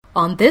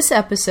on this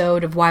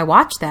episode of Why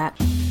Watch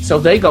That. So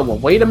they go, well,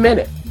 wait a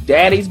minute.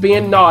 Daddy's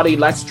being naughty.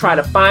 Let's try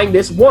to find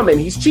this woman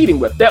he's cheating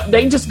with.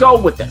 They just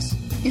go with this.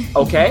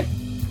 Okay?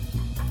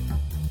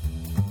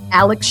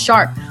 Alex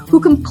Sharp, who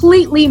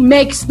completely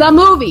makes the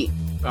movie.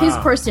 His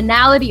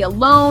personality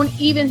alone,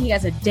 even he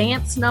has a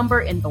dance number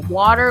in the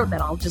water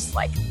that I'll just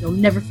you'll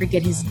never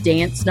forget his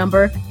dance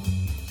number.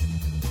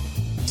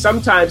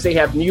 Sometimes they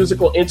have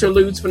musical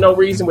interludes for no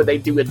reason where they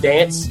do a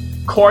dance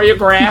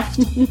choreographed.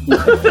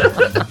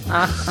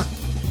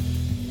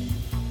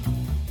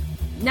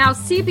 Now,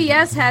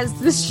 CBS has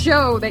this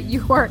show that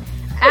you are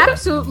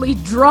absolutely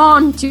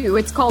drawn to.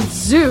 It's called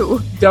Zoo.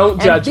 Don't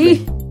judge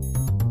me.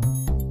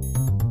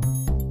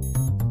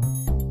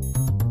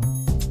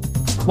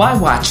 Why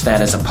Watch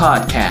That is a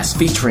podcast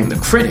featuring the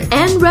critic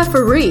and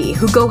referee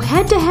who go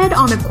head-to-head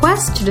on a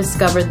quest to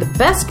discover the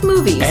best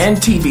movies and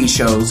TV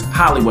shows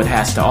Hollywood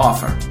has to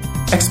offer.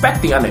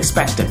 Expect the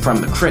unexpected from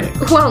the critic.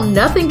 Well,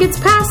 nothing gets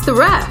past the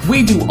ref.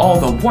 We do all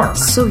the work,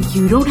 so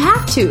you don't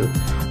have to.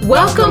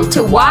 Welcome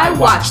to Why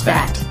Watch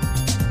That.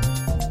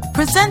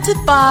 Presented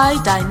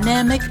by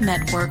Dynamic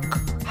Network.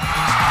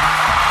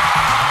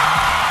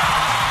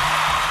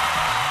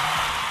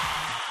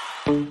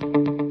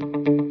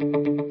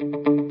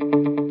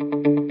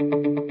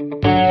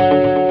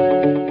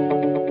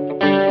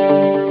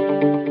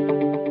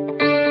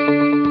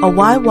 A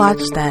Why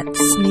Watch That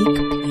sneak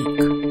peek.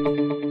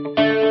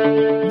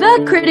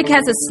 The critic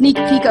has a sneak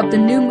peek of the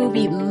new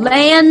movie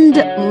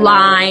Landline.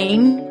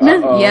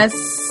 Uh-oh. Yes,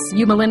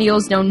 you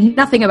millennials know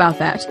nothing about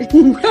that.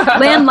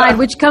 Landline,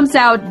 which comes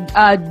out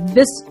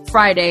this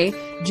Friday,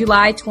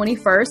 July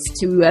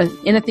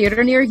 21st, in a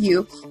theater near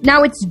you.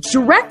 Now, it's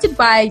directed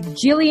by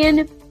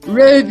Gillian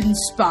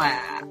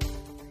Robespierre.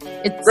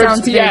 It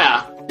sounds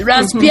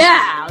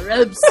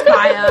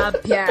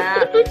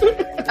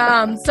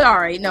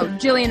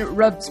Gillian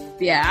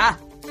Robespierre.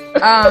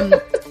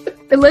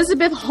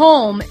 Elizabeth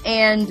Holm,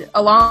 and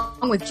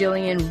along with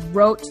Gillian,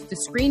 wrote the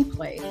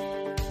screenplay.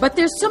 But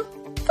there's some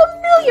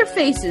familiar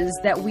faces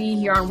that we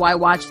here on Why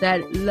Watch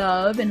That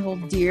love and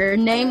hold dear,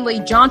 namely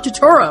John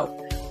Turturro,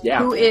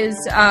 who is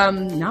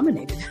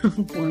nominated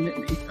for an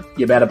Emmy.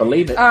 You better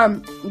believe it.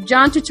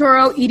 John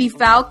Turturro, Edie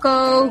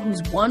Falco,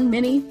 who's won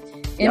many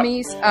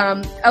Emmys,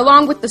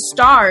 along with the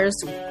stars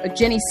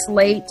Jenny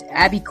Slate,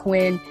 Abby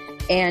Quinn,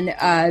 and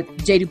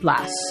Jay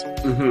Duplass.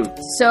 Mm-hmm.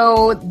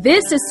 So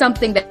this is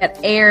something that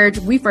aired,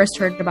 we first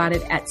heard about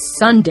it at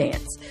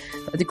Sundance.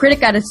 The critic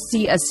got to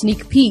see a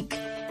sneak peek,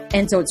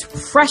 and so it's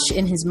fresh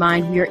in his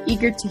mind. We are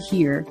eager to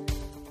hear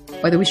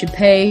whether we should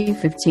pay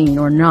 $15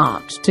 or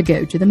not to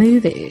go to the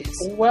movies.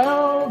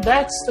 Well,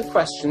 that's the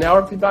question. Now,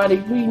 everybody,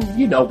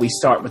 we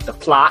start with the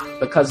plot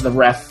because the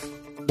ref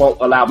won't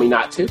allow me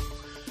not to.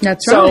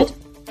 That's right. So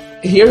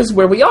here's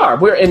where we are.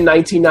 We're in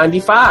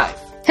 1995.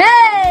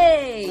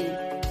 Hey!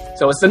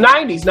 So it's the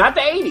 90s, not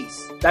the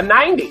 80s. The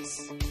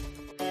 90s.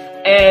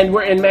 And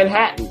we're in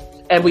Manhattan.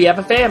 And we have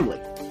a family.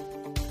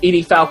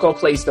 Edie Falco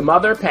plays the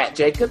mother, Pat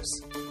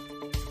Jacobs.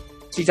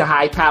 She's a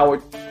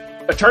high-powered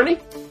attorney.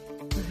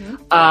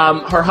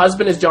 Mm-hmm. Her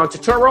husband is John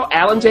Turturro,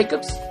 Alan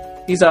Jacobs.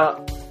 He's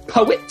a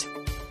poet.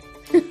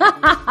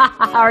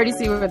 I already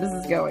see where this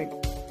is going.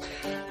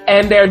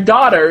 And their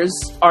daughters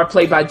are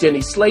played by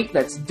Jenny Slate.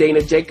 That's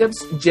Dana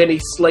Jacobs. Jenny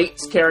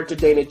Slate's character,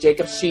 Dana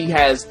Jacobs, she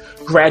has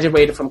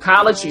graduated from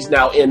college. She's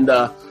now in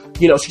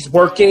she's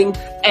working.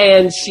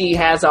 And she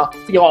has a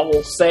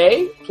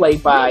fiancé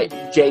played by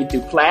Jay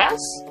Duplass.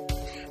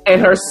 And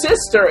her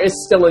sister is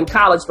still in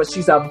college, but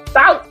she's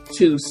about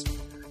to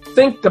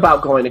think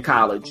about going to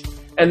college.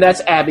 And that's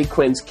Abby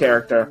Quinn's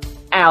character,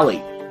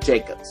 Allie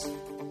Jacobs.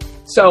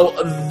 So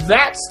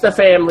that's the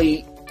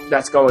family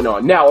that's going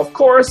on. Now, of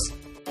course,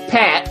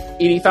 Pat,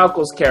 Edie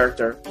Falco's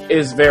character,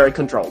 is very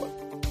controlling.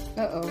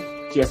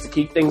 Uh-oh. She has to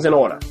keep things in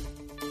order.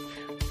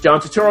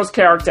 John Turturro's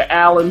character,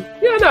 Alan,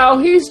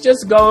 he's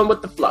just going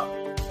with the flow.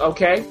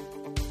 Okay?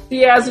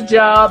 He has a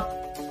job.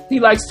 He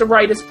likes to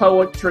write his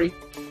poetry,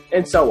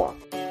 and so on.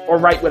 Or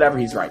write whatever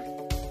he's writing.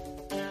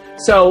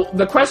 So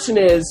the question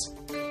is,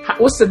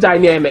 what's the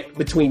dynamic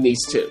between these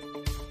two?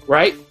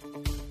 Right?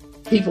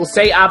 People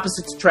say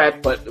opposites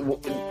attract, but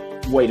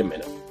wait a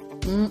minute.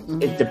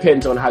 Mm-mm. It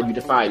depends on how you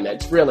define that.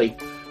 It's really,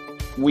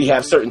 we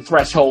have certain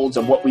thresholds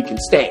of what we can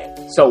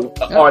stand. So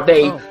are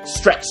they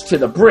stretched to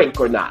the brink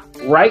or not?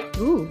 Right?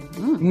 Ooh,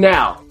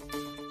 Now,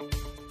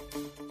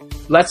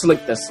 let's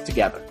link this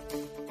together.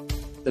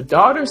 The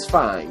daughters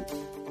find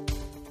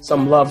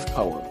some love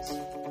poems.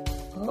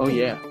 Oh,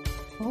 yeah.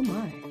 Oh,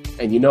 my.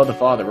 And the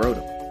father wrote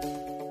them.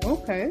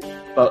 Okay.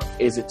 But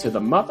is it to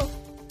the mother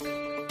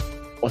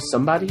or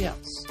somebody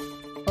else?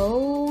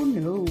 Oh,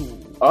 no.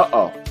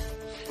 Uh-oh.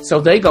 So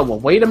they go, well,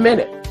 wait a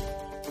minute.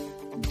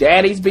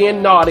 Daddy's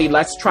being naughty.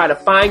 Let's try to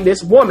find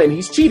this woman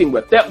he's cheating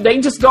with. They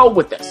just go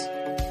with this.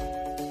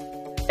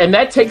 And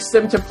that takes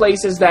them to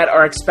places that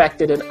are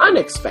expected and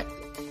unexpected.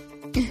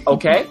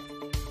 Okay?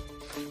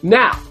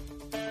 Now,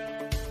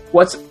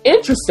 what's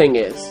interesting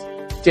is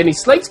Jenny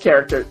Slate's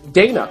character,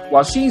 Dana,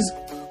 while she's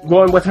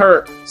going with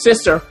her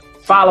sister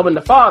following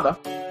the father,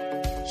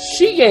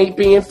 she ain't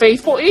being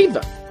faithful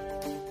either.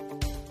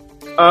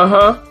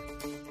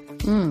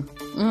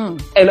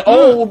 An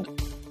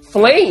old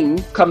flame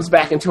comes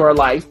back into her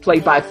life,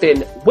 played by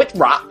Finn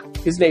Wittrock.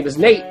 His name is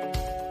Nate,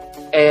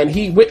 and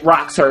he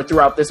Wittrocks her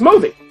throughout this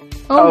movie.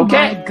 Oh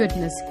my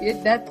goodness!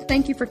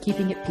 Thank you for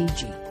keeping it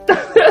PG.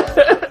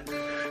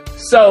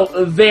 So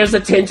there's a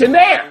tension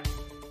there.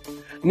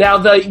 Now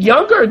the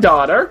younger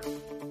daughter,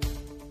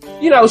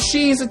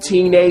 she's a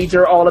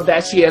teenager, all of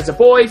that. She has a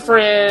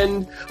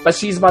boyfriend, but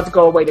she's about to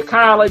go away to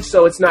college,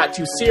 so it's not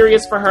too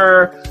serious for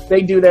her.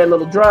 They do their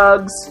little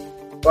drugs,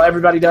 well,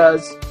 everybody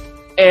does,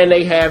 and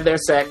they have their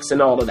sex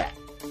and all of that.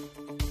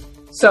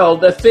 So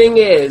the thing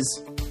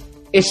is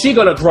she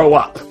going to grow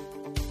up?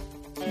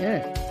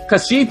 Yeah.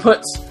 Because she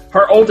puts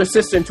her older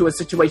sister into a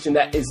situation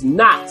that is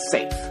not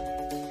safe.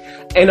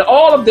 And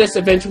all of this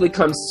eventually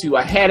comes to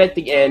a head at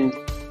the end,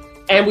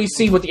 and we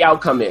see what the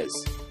outcome is.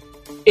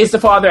 Is the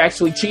father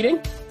actually cheating?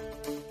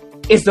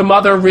 Is the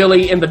mother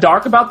really in the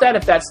dark about that,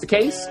 if that's the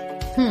case?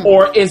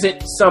 Or is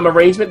it some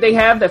arrangement they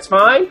have that's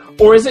fine?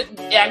 Or is it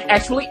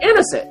actually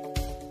innocent?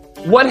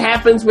 What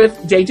happens with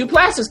J.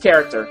 Duplass's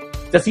character?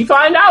 Does he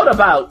find out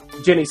about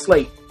Jenny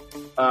Slate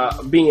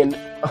being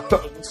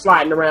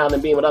sliding around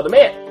and being with other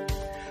men?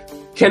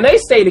 Can they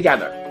stay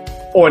together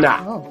or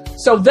not?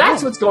 So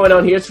that's what's going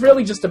on here. It's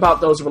really just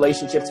about those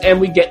relationships, and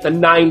we get the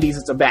 90s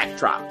as a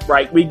backdrop,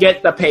 right? We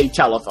get the pay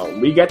telephone.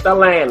 We get the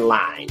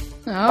landline.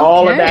 Okay.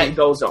 All of that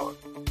goes on.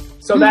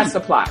 So that's the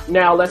plot.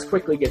 Now, let's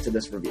quickly get to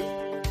this review.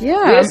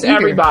 Yeah, this,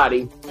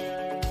 everybody,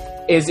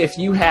 is if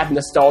you have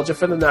nostalgia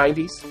for the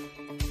 90s.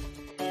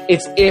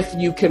 It's if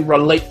you can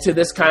relate to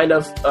this kind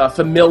of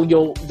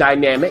familial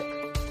dynamic,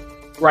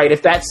 right?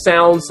 If that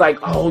sounds like,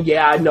 oh,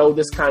 yeah, I know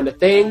this kind of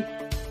thing,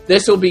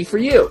 this will be for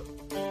you.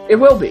 It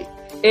will be.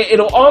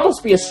 It'll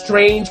almost be a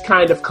strange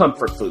kind of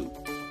comfort food.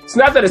 It's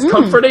not that it's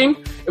comforting,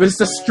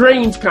 it's a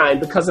strange kind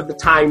because of the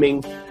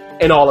timing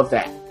and all of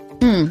that.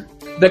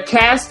 The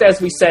cast, as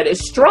we said,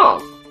 is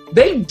strong.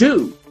 They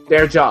do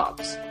their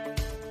jobs.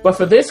 But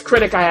for this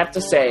critic, I have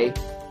to say,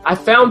 I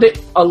found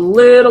it a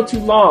little too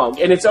long,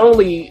 and it's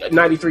only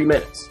 93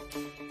 minutes.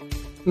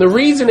 And the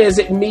reason is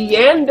it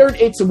meandered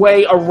its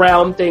way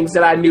around things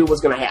that I knew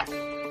was going to happen.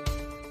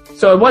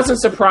 So it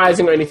wasn't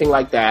surprising or anything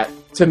like that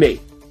to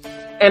me.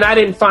 And I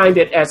didn't find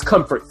it as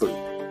comfort food.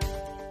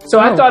 So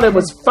I thought it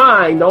was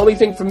fine. The only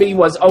thing for me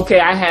was, okay,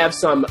 I have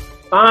some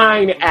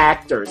fine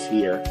actors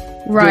here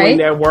doing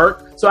their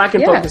work, so I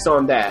can focus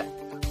on that.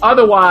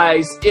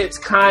 Otherwise, it's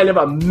kind of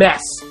a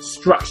mess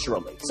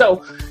structurally.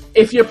 So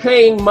if you're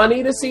paying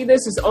money to see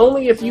this, it's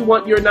only if you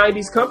want your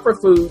 90s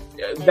comfort food.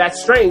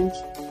 That's strange.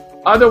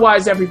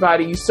 Otherwise,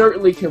 everybody, you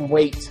certainly can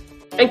wait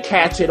and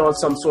catch it on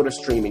some sort of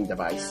streaming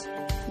device.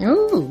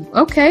 Oh,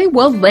 okay.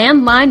 Well,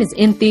 Landline is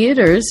in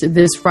theaters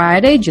this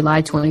Friday,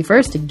 July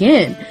 21st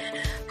again.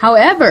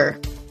 However,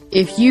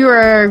 if you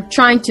are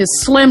trying to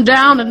slim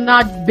down and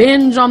not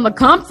binge on the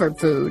comfort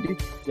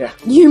food,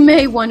 you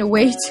may want to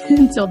wait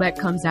until that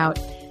comes out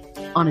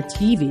on a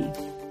TV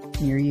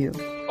near you.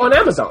 On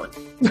Amazon.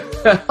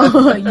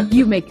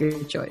 You make your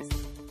choice.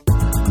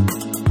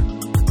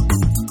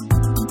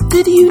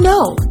 Did you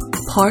know?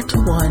 Part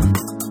 1.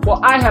 Well,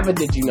 I have a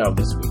Did You Know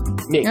this week.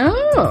 Me.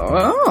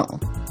 Oh.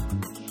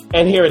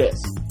 And here it is.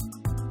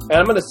 And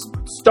I'm going to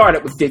start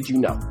it with Did You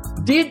Know?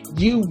 Did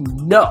you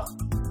know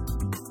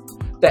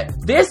that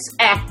this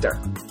actor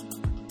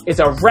is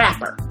a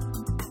rapper,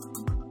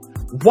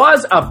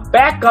 was a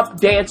backup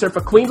dancer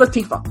for Queen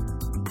Latifah,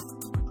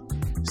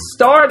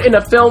 starred in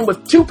a film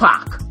with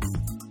Tupac,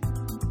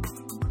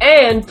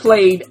 and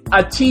played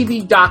a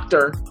TV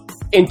doctor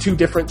in 2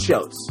 different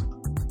shows?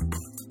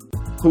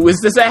 Who is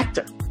this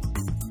actor?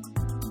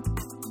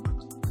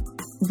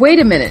 Wait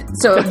a minute.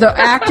 So the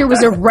actor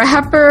was a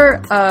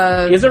rapper.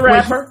 He's a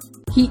rapper.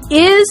 He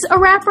is a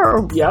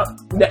rapper? Yep.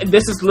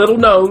 This is little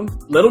known.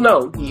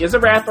 He is a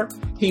rapper.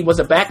 He was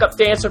a backup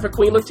dancer for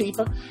Queen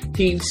Latifah.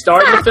 He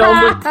starred in a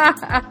film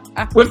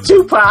with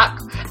Tupac,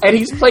 and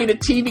he's played a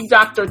TV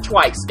doctor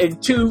twice in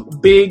 2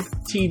 big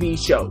TV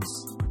shows.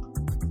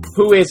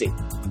 Who is he?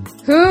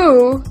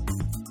 Who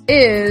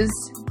is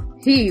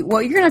he?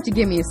 Well, you're going to have to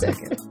give me a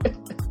second.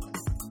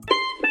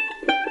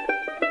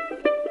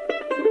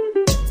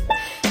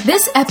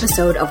 This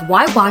episode of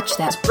Why Watch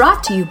That is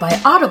brought to you by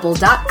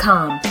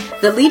Audible.com,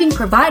 the leading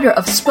provider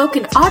of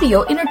spoken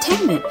audio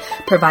entertainment,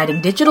 providing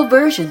digital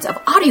versions of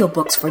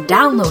audiobooks for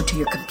download to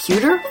your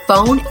computer,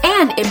 phone,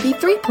 and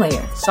MP3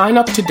 player. Sign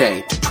up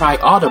today to try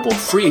Audible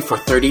free for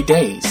 30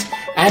 days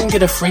and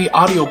get a free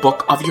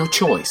audiobook of your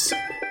choice.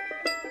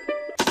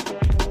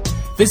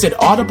 Visit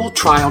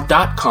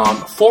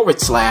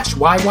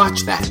audibletrial.com/Why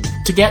Watch That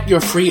to get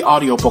your free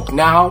audiobook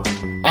now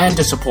and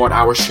to support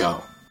our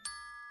show.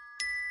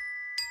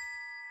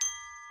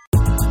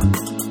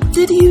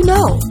 Did you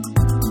know?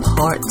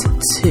 Part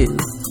 2.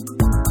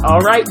 All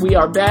right, we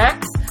are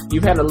back.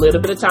 You've had a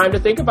little bit of time to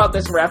think about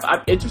this, Ref.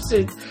 I'm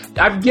interested.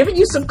 I've given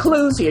you some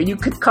clues here. You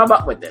could come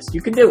up with this.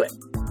 You can do it.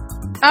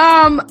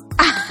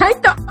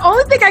 The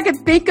only thing I could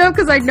think of,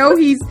 because I know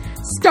he's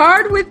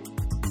starred with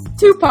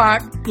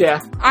Tupac. Yeah.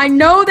 I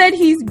know that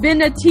he's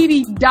been a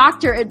TV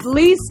doctor at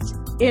least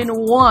in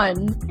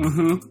one.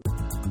 Mm-hmm.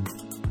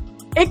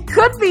 It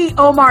could be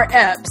Omar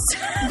Epps.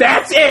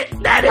 That's it.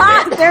 That is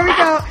it. There we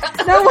go.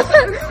 No,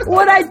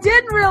 what I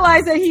didn't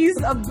realize that he used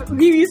to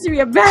be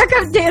a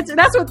backup dancer.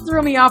 That's what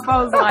threw me off.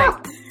 I was like,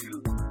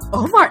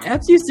 Omar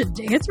Epps used to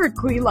dance for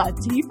Queen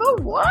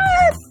Latifah?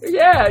 What?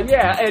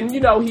 Yeah. And,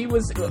 he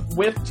was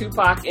with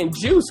Tupac and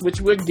Juice,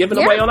 which we're giving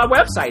away on our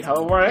website,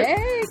 all right?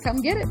 Hey,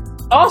 come get it.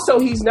 Also,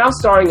 he's now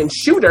starring in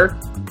Shooter,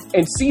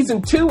 and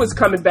season 2 is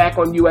coming back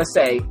on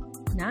USA.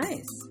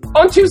 Nice.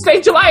 On Tuesday,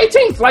 July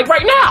 18th, like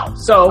right now.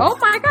 So, oh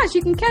my gosh,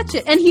 you can catch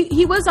it. And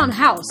he was on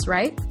House,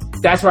 right?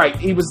 That's right.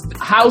 He was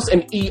House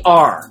and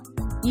ER.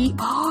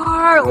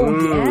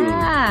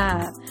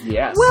 Yeah.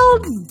 Yes. Well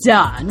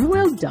done.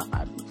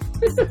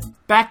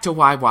 Back to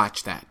Why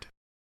Watch That.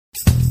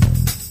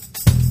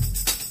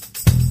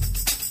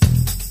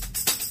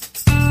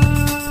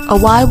 A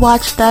Why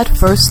Watch That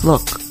First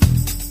Look.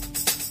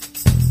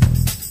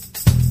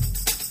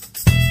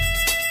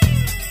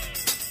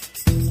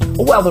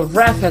 Well, the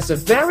Ref has a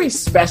very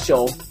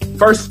special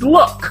first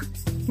look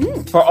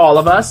for all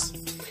of us.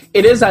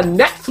 It is a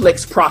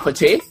Netflix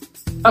property,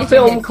 a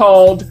film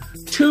called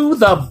To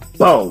the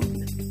Bone.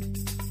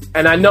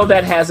 And I know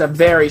that has a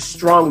very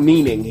strong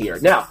meaning here.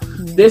 Now,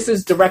 this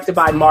is directed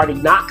by Marty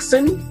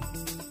Noxon,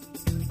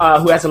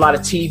 who has a lot of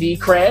TV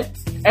cred.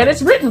 And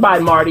it's written by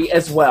Marty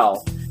as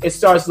well. It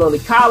stars Lily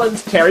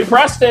Collins, Carrie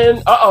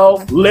Preston,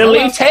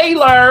 Lily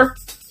Taylor,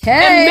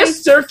 and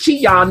Mr.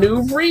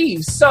 Keanu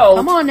Reeves. So,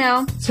 come on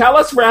now. Tell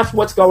us, Ref,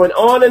 what's going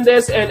on in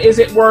this, and is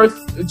it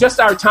worth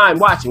just our time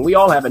watching? We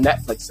all have a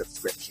Netflix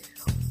subscription.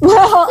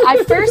 Well,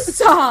 I first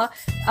saw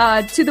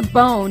To the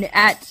Bone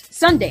at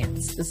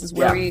Sundance. This is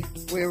where we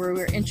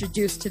were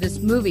introduced to this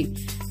movie.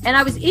 And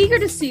I was eager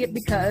to see it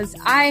because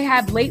I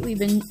have lately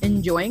been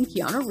enjoying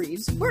Keanu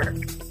Reeves' work.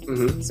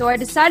 Mm-hmm. So I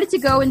decided to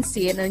go and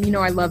see it. And,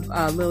 I love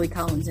Lily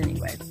Collins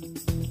anyway.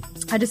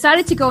 I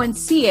decided to go and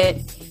see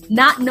it,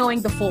 not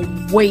knowing the full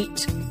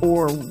weight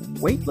or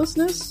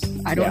weightlessness,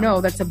 I don't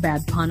know, that's a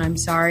bad pun, I'm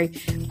sorry,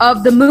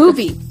 of the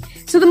movie.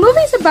 So the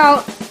movie's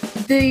about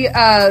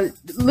the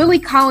Lily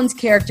Collins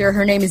character.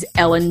 Her name is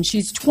Ellen.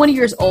 She's 20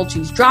 years old.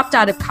 She's dropped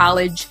out of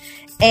college,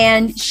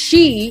 and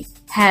she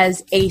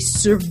has a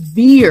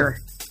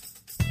severe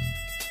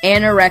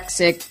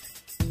anorexic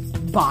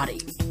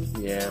body.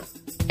 Yeah.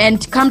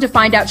 And come to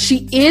find out,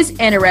 she is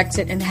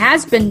anorexic and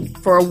has been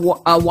for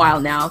a while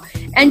now.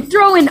 And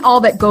throw in all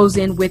that goes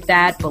in with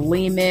that,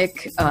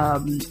 bulimic,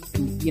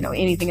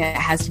 anything that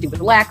has to do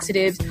with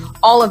laxatives,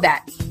 all of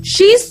that.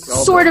 She's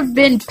sort of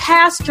been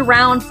passed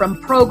around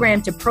from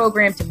program to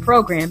program to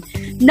program.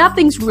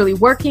 Nothing's really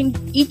working.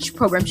 Each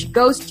program she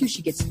goes to,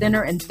 she gets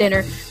thinner and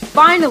thinner.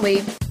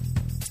 Finally,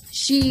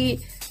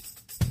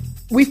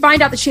 we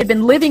find out that she had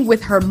been living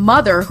with her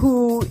mother,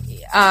 who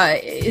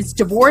is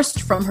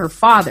divorced from her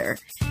father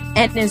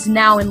and is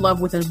now in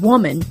love with a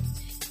woman.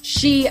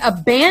 She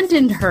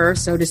abandoned her,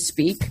 so to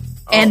speak,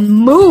 and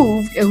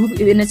moved,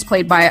 and it's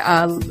played by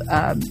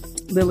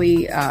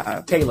Lily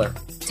Taylor.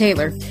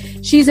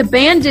 She's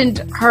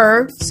abandoned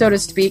her, so to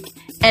speak,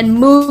 and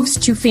moves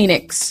to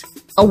Phoenix,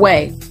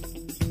 away.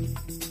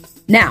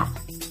 Now.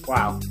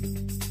 Wow.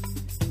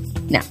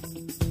 Now,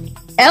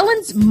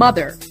 Ellen's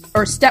mother,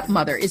 or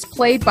stepmother, is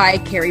played by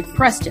Carrie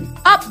Preston.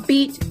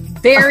 Upbeat,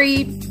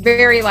 very,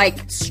 very,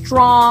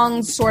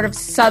 strong, sort of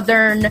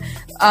Southern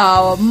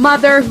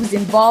mother who's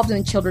involved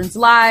in children's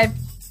lives.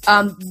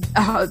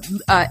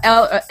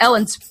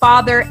 Ellen's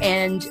father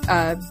and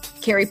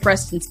Carrie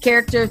Preston's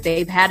character,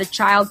 they've had a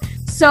child.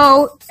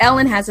 So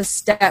Ellen has a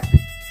step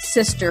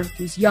sister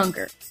who's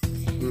younger.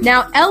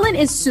 Now, Ellen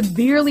is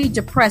severely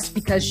depressed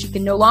because she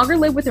can no longer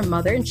live with her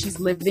mother, and she's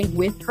living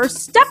with her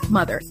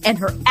stepmother and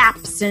her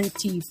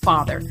absentee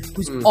father,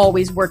 who's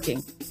always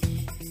working.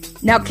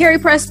 Now, Carrie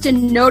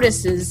Preston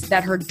notices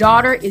that her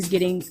stepdaughter is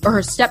getting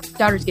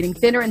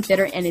thinner and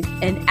thinner,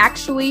 and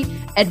actually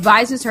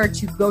advises her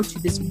to go to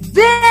this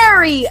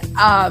very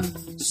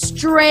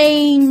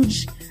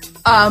strange,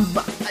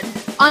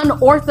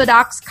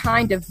 unorthodox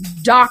kind of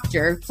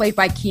doctor played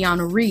by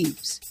Keanu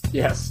Reeves.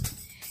 Yes.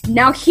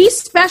 Now, he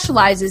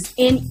specializes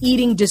in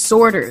eating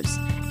disorders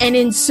and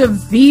in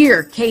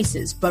severe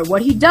cases, but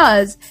what he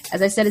does,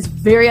 as I said, is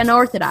very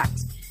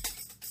unorthodox.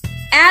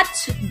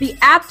 At the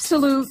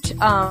absolute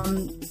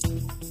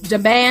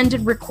demand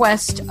and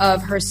request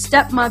of her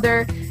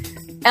stepmother,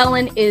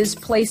 Ellen is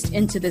placed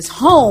into this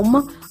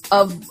home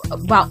of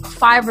about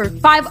five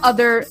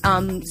other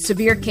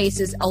severe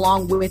cases,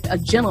 along with a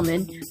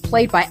gentleman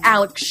played by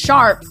Alex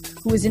Sharp,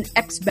 who is an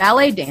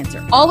ex-ballet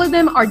dancer. All of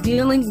them are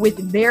dealing with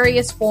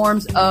various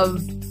forms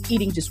of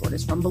eating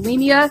disorders, from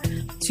bulimia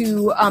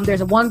to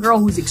there's one girl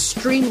who's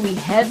extremely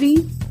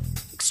heavy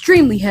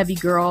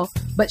girl,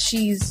 but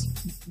she's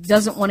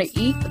doesn't want to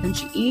eat, but then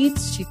she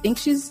eats. She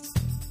thinks she's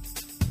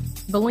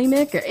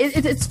bulimic.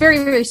 It's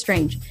very, very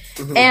strange.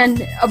 Mm-hmm.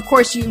 And, of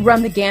course, you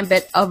run the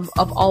gambit of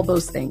all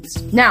those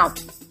things. Now,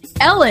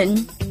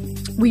 Ellen,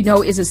 we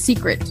know, is a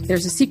secret.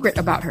 There's a secret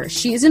about her.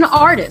 She is an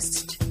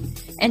artist,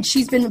 and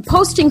she's been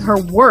posting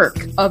her work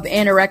of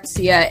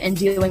anorexia and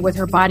dealing with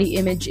her body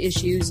image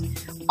issues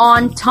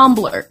on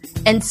Tumblr,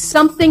 and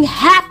something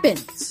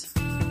happens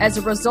as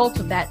a result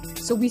of that.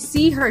 So we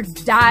see her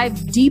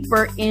dive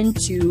deeper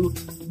into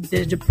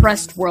the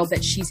depressed world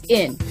that she's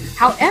in.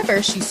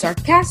 However, she's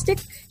sarcastic.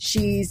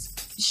 She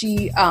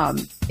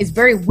is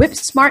very whip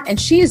smart,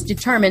 and she is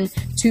determined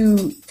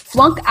to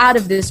flunk out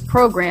of this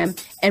program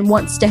and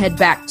wants to head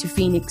back to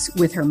Phoenix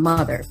with her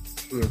mother.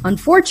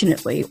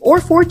 Unfortunately,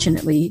 or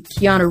fortunately,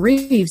 Keanu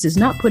Reeves is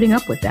not putting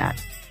up with that.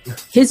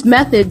 His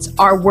methods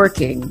are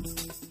working.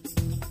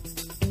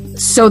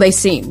 So they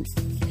seem.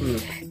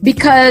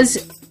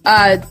 Because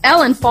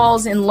Ellen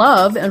falls in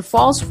love and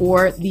falls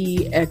for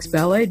the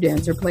ex-ballet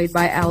dancer played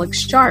by Alex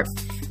Sharp.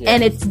 Yeah.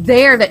 And it's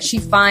there that she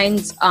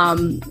finds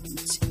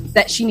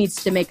that she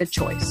needs to make a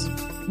choice.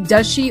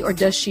 Does she or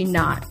does she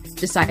not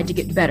decide to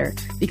get better?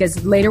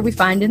 Because later we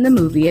find in the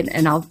movie,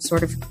 and I'll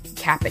sort of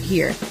cap it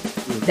here,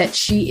 that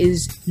she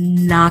is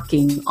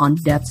knocking on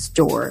death's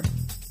door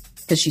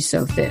because she's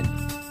so thin.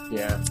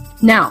 Yeah.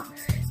 Now,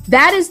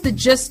 that is the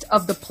gist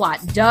of the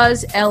plot.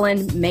 Does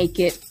Ellen make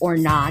it or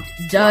not?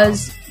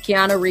 Does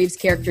Keanu Reeves'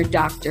 character,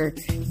 Doctor,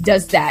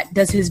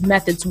 does his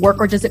methods work,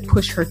 or does it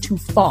push her too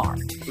far?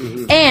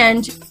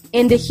 And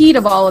in the heat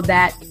of all of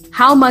that,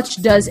 how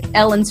much does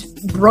Ellen's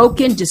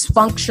broken,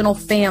 dysfunctional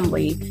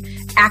family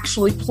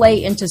actually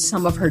play into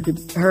some of her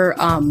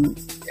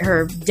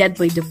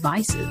deadly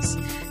devices,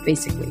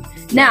 basically?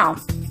 Now,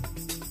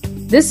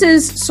 this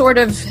is sort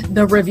of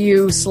the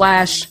review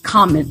 /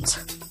 comment.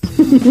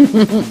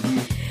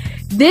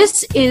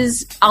 This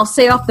is, I'll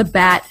say off the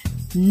bat,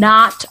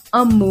 not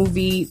a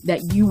movie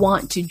that you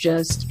want to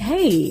just,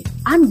 hey,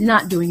 I'm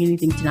not doing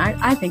anything tonight,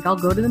 I think I'll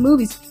go to the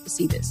movies to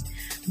see this.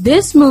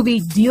 This movie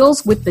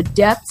deals with the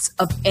depths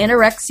of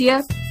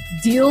anorexia,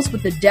 deals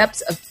with the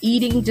depths of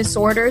eating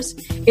disorders.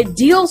 It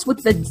deals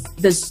with the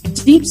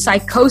deep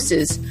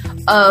psychosis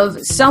of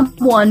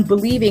someone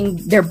believing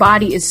their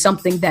body is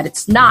something that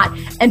it's not.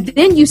 And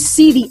then you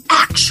see the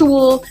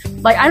actual,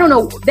 like, I don't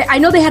know, I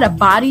know they had a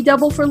body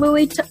double for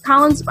Lily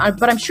Collins,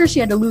 but I'm sure she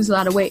had to lose a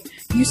lot of weight.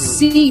 You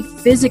see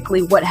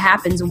physically what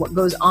happens and what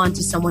goes on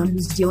to someone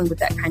who's dealing with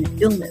that kind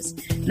of illness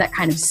and that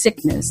kind of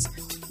sickness,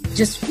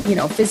 just,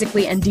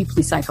 physically and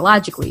deeply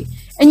psychologically.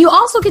 And you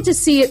also get to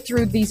see it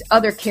through these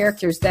other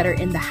characters that are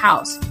in the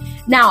house.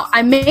 Now,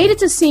 I made it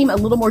to seem a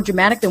little more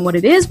dramatic than what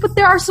it is, but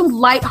there are some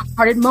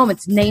lighthearted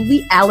moments,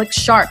 namely Alex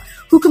Sharp,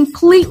 who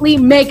completely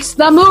makes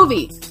the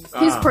movie.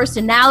 His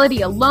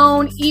personality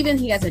alone, even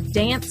he has a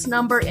dance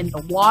number in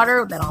the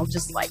water that I'll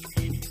just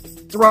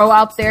throw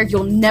out there.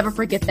 You'll never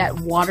forget that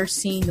water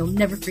scene. You'll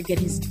never forget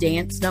his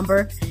dance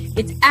number.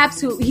 He's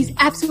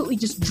absolutely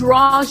just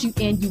draws you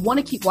in. You want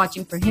to keep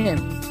watching for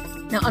him.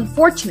 Now,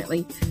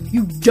 unfortunately,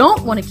 you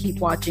don't want to keep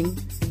watching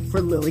for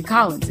Lily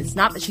Collins. It's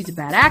not that she's a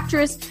bad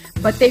actress,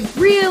 but they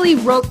really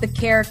wrote the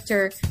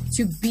character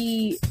to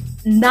be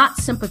not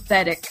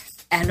sympathetic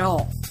at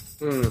all.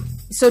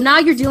 So now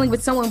you're dealing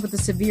with someone with a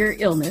severe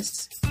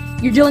illness.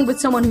 You're dealing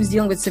with someone who's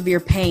dealing with severe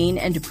pain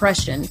and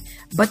depression.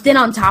 But then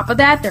on top of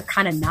that, they're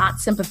kind of not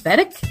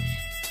sympathetic.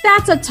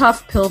 That's a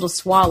tough pill to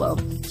swallow.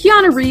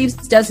 Keanu Reeves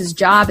does his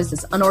job as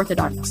this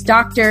unorthodox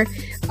doctor.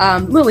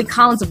 Lily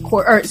Collins,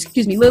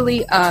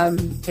 Lily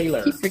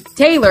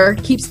Taylor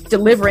keeps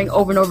delivering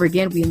over and over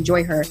again. We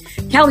enjoy her.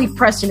 Kelly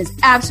Preston is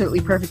absolutely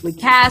perfectly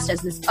cast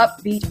as this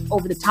upbeat,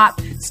 over-the-top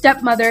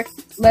stepmother.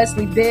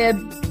 Leslie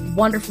Bibb,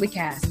 wonderfully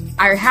cast.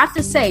 I have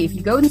to say, if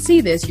you go and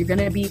see this, you're going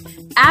to be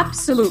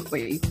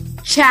absolutely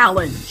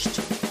challenged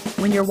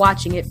when you're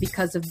watching it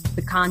because of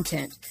the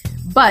content.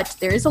 But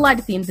there is a light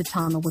at the end of the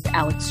tunnel with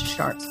Alex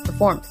Sharp's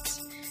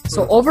performance.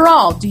 So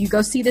overall, do you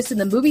go see this in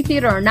the movie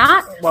theater or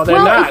not? Well, they're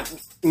not.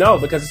 No,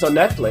 because it's on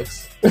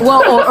Netflix.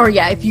 Well, or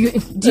yeah, if you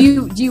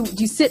do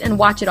you sit and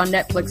watch it on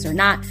Netflix or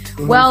not?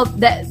 Mm-hmm. Well,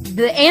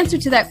 the answer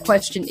to that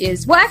question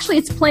is, well, actually,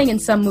 it's playing in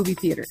some movie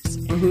theaters.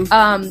 Mm-hmm.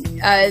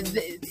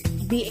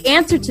 The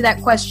answer to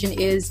that question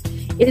is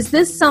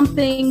this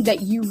something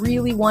that you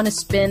really want to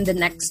spend the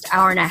next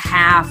hour and a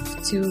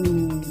half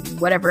to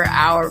whatever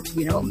hour,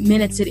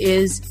 minutes it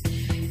is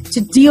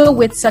to deal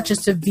with such a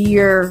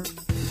severe,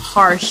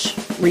 harsh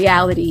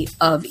reality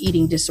of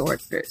eating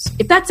disorders?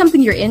 If that's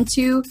something you're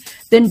into,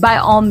 then by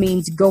all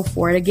means, go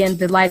for it. Again,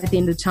 the light at the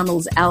end of the tunnel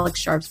is Alex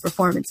Sharp's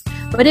performance.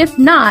 But if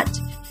not,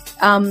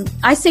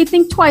 I say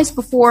think twice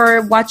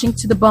before watching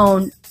To the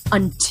Bone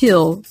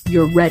until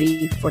you're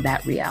ready for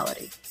that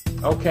reality.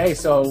 Okay,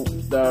 so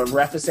the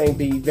ref is saying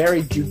be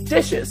very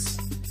judicious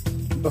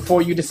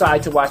before you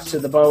decide to watch To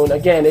the Bone.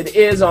 Again, it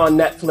is on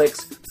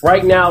Netflix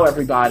right now,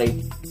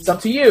 everybody. It's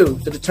up to you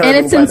to determine.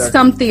 And it's in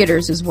some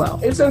theaters as well.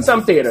 It's in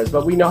some theaters,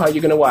 but we know how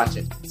you're going to watch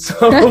it.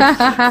 So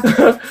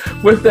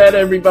with that,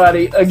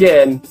 everybody,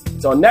 again,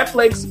 it's on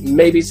Netflix.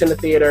 Maybe it's in the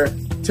theater.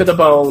 To the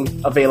Bone,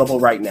 available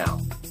right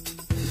now.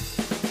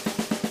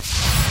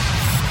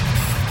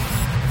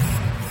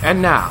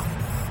 And now,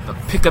 the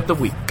pick of the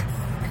week.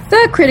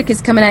 The Critic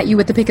is coming at you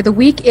with the pick of the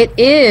week. It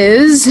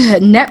is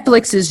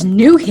Netflix's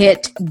new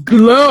hit,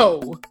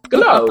 Glow.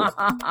 Glow.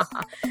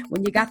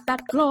 When you got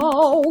that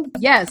glow.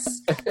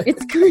 Yes.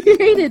 It's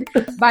created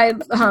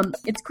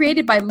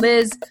by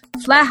Liz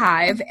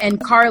Flahive and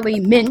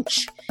Carly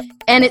Minch.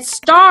 And it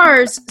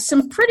stars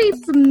some pretty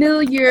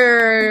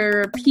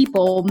familiar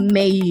people,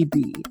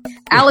 maybe.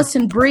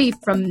 Allison Brie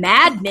from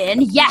Mad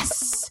Men,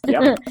 yes!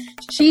 Yep.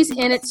 She's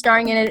in it,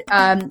 starring in it.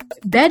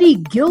 Betty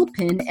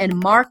Gilpin and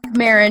Mark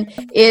Maron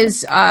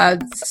are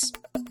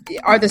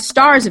the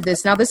stars of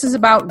this. Now, this is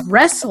about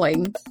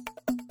wrestling,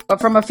 but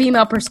from a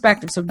female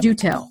perspective, so do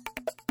tell.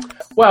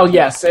 Well,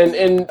 yes,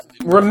 and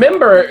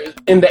remember,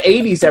 in the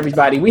 80s,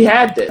 everybody, we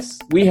had this.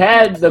 We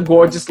had the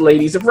Gorgeous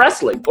Ladies of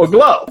Wrestling, or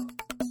Glow.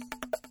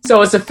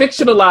 So it's a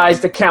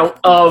fictionalized account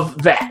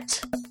of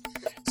that.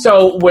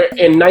 So we're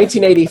in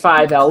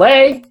 1985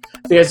 LA.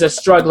 There's a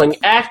struggling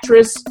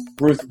actress,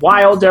 Ruth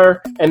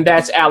Wilder, and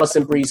that's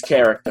Allison Brie's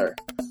character.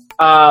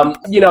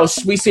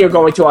 We see her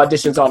going to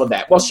auditions, all of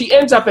that. Well, she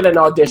ends up in an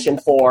audition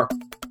for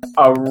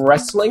a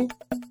wrestling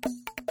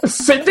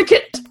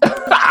syndicate.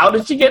 How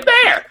did she get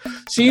there?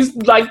 She's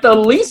like the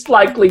least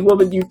likely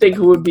woman you think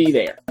who would be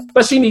there.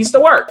 But she needs to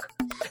work.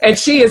 And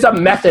she is a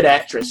method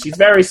actress. She's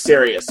very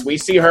serious. We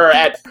see her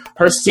at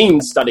her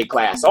scene study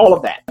class, all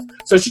of that.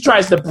 So she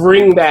tries to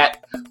bring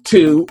that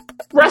to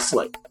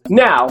wrestling.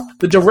 Now,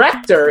 the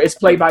director is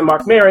played by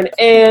Mark Maron,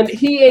 and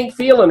he ain't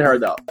feeling her,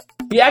 though.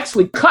 He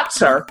actually cuts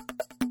her,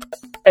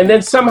 and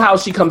then somehow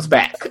she comes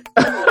back.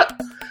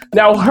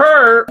 Now,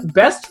 her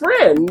best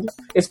friend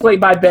is played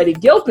by Betty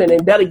Gilpin,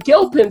 and Betty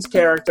Gilpin's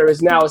character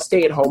is now a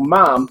stay-at-home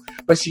mom,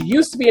 but she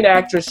used to be an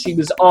actress. She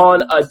was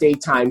on a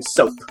daytime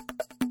soap.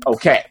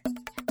 Okay.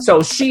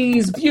 So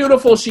she's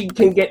beautiful. She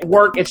can get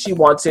work if she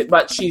wants it,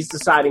 but she's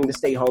deciding to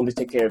stay home to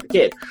take care of the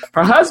kid.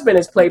 Her husband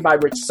is played by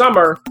Rich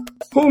Sommer,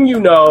 whom you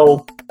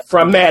know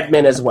from Mad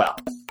Men as well.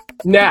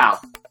 Now,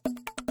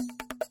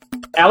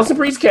 Allison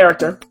Brie's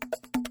character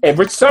and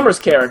Rich Sommer's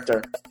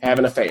character have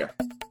an affair.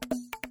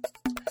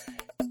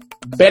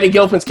 Betty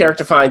Gilpin's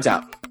character finds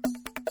out.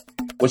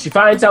 When she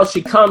finds out,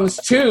 she comes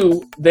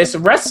to this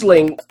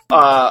wrestling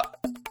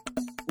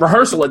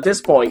rehearsal at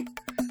this point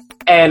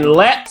and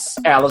lets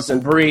Allison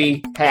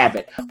Brie have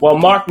it. Well,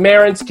 Mark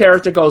Maron's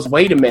character goes,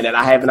 wait a minute,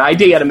 I have an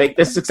idea to make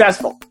this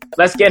successful.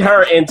 Let's get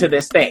her into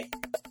this thing.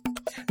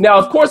 Now,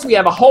 of course, we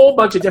have a whole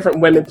bunch of different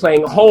women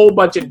playing a whole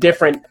bunch of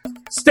different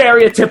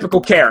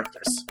stereotypical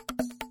characters.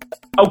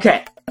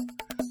 Okay.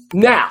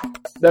 Now,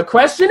 the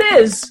question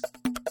is,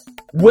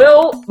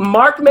 will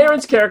Mark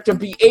Maron's character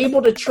be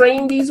able to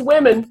train these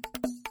women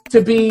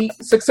to be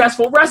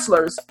successful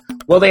wrestlers?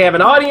 Will they have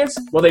an audience?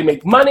 Will they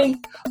make money?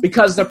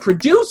 Because the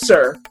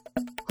producer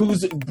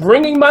who's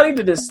bringing money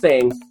to this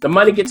thing, the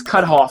money gets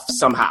cut off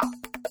somehow.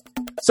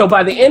 So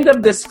by the end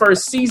of this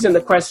first season,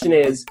 the question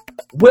is,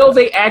 will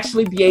they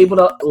actually be able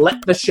to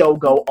let the show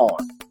go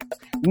on?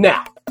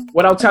 Now,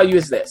 what I'll tell you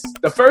is this.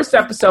 The first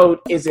episode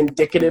is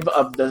indicative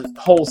of the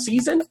whole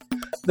season.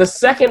 The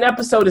second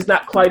episode is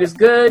not quite as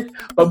good,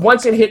 but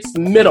once it hits the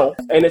middle,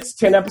 and it's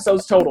 10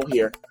 episodes total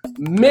here,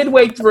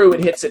 midway through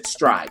it hits its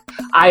stride.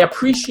 I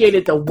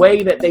appreciated the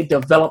way that they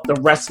developed the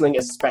wrestling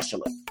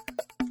especially.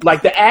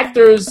 Like, the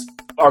actors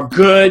are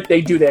good,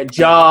 they do their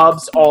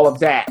jobs, all of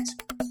that.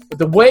 But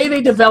the way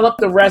they developed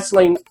the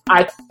wrestling,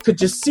 I could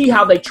just see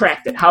how they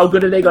tracked it. How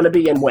good are they going to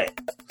be and when?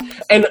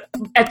 And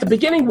at the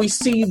beginning, we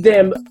see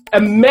them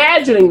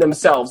imagining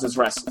themselves as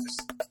wrestlers.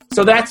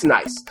 So that's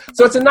nice.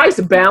 So it's a nice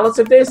balance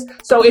of this.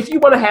 So if you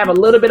want to have a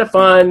little bit of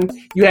fun,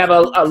 you have a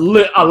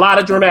lot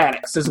of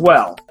dramatics as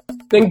well,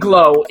 then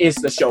Glow is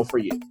the show for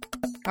you.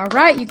 All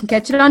right, you can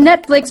catch it on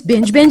Netflix.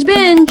 Binge, binge,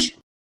 binge.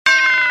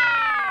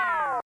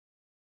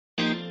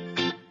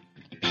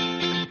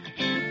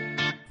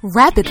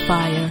 Rapid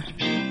Fire.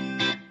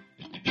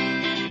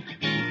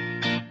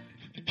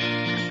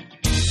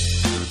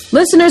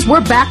 Listeners,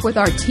 we're back with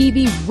our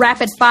TV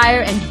Rapid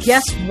Fire, and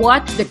guess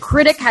what? The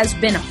Critic has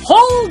been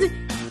holed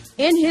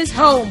in his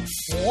home,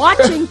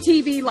 watching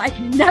TV like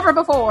never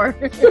before.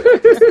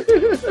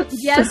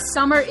 Yes,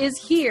 summer is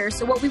here,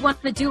 so what we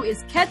want to do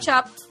is catch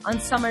up on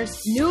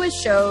summer's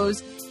newest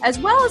shows, as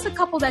well as a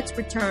couple that's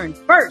returned.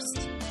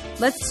 First,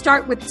 let's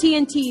start with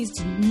TNT's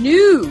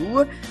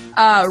new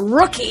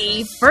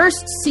rookie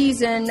first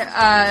season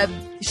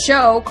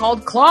show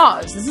called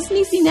Claws. This is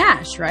Niecy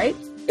Nash, right?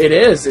 It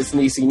is. It's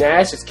Niecy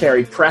Nash. It's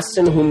Carrie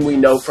Preston, whom we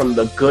know from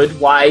The Good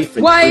Wife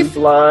and True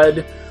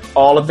Blood,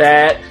 all of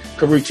that.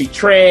 Karuchi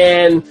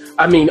Tran.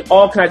 I mean,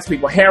 all kinds of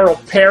people. Harold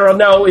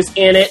Perrineau is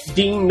in it.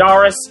 Dean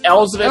Norris,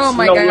 Elsbeth. Oh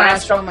my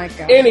gosh.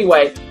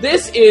 Anyway,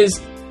 this is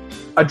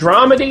a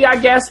dramedy, I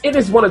guess. It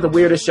is one of the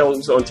weirdest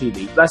shows on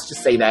TV. Let's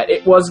just say that.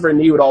 It was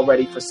renewed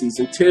already for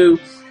season 2.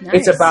 Nice.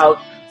 It's about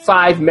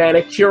 5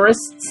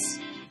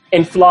 manicurists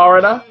in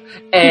Florida,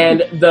 and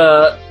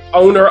the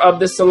owner of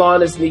the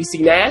salon is Niecy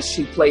Nash.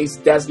 She plays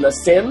Desna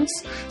Sims.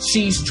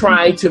 She's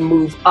trying to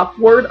move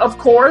upward, of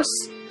course,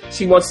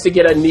 She wants to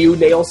get a new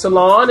nail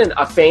salon and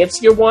a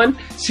fancier one.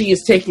 She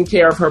is taking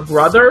care of her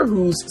brother,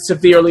 who's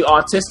severely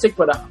autistic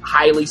but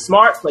highly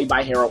smart, played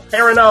by Harold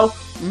Perrineau.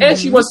 Mm-hmm. And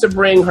she wants to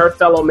bring her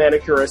fellow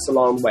manicurist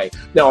along the way.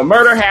 Now, a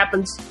murder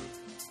happens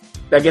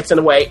that gets in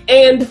the way,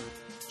 and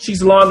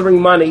she's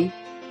laundering money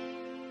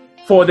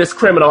for this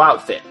criminal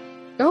outfit.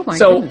 Oh, my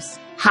goodness.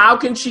 How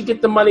can she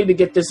get the money to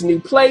get this new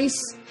place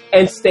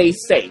and stay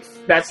safe?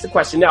 That's the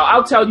question. Now,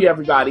 I'll tell you,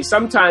 everybody,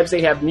 sometimes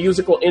they have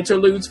musical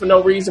interludes for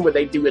no reason where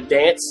they do a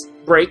dance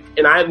break,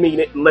 and I mean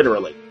it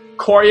literally.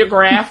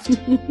 Choreographed.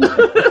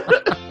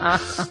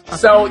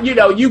 So,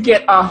 you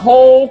get a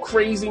whole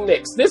crazy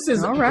mix. This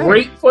is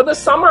great for the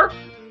summer.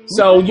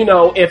 So,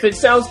 if it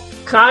sounds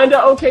kind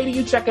of okay to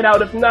you, check it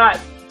out. If not,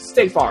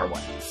 stay far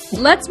away.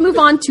 Let's move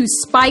on to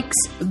Spike's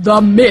The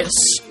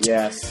Mist.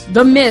 Yes.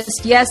 The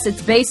Mist. Yes,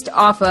 it's based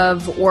off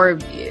of, or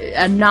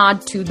a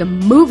nod to the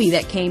movie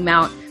that came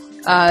out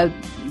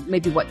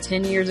maybe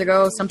 10 years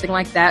ago, something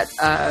like that.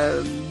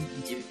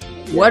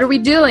 What are we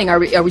doing? Are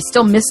we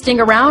still misting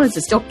around? Is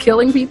it still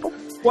killing people?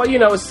 Well,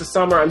 it's the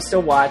summer. I'm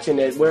still watching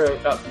it.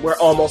 We're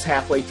almost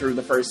halfway through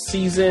the first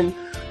season.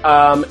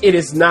 It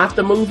is not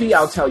the movie,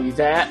 I'll tell you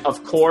that,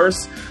 of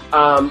course.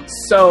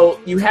 So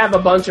you have a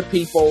bunch of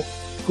people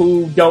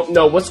who don't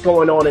know what's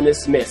going on in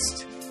this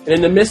mist. And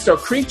in the mist are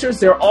creatures.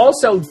 There are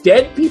also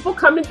dead people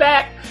coming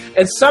back.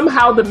 And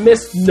somehow the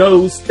mist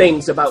knows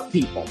things about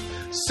people.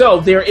 So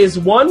there is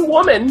one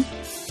woman,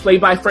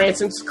 played by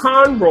Frances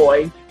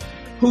Conroy,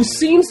 who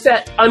seems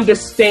to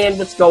understand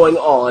what's going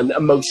on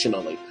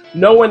emotionally.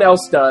 No one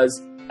else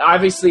does.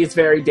 Obviously, it's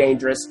very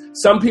dangerous.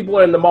 Some people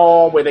are in the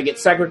mall where they get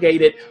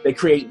segregated. They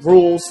create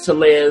rules to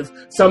live.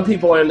 Some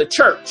people are in the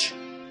church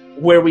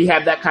where we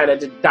have that kind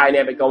of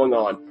dynamic going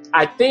on.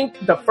 I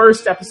think the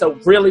first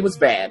episode really was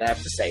bad, I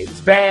have to say. It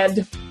was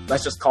bad.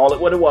 Let's just call it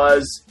what it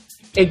was.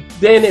 It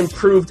then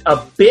improved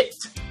a bit.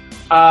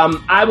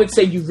 I would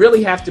say you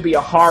really have to be a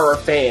horror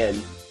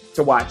fan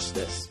to watch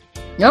this.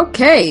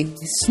 Okay,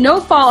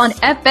 Snowfall on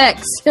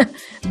FX.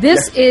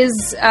 This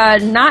is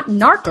not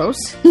Narcos,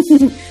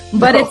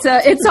 but no.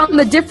 it's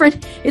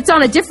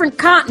on a different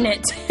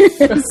continent,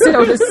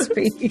 so to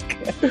speak.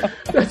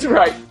 That's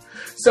right.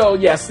 So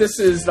yes, this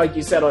is, like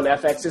you said, on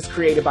FX. It's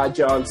created by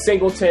John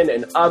Singleton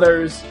and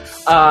others.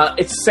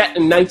 It's set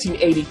in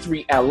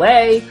 1983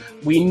 LA.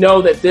 We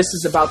know that this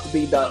is about to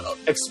be the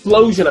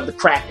explosion of the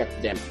crack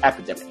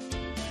epidemic.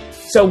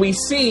 So we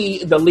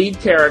see the lead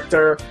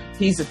character.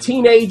 He's a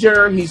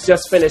teenager. He's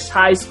just finished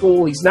high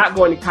school. He's not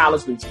going to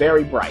college, but he's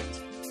very bright.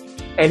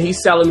 And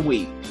he's selling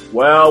weed.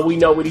 Well, we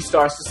know what he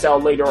starts to sell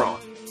later on.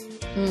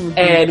 Mm-hmm.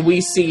 And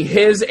we see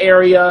his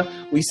area.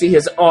 We see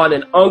his aunt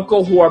and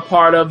uncle who are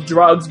part of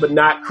drugs, but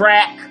not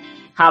crack.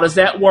 How does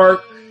that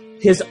work?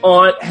 His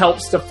aunt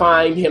helps to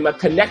find him a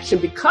connection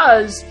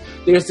because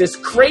there's this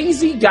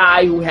crazy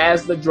guy who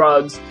has the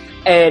drugs,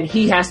 and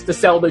he has to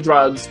sell the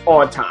drugs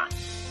on time.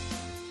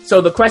 So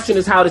the question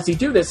is, how does he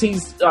do this?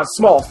 He's a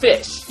small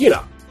fish,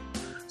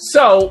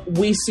 So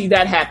we see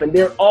that happen.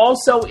 There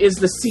also is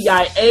the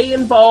CIA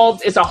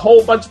involved. It's a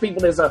whole bunch of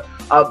people. There's a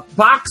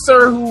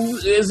boxer who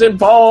is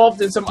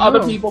involved and some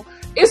other people.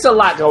 It's a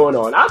lot going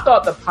on. I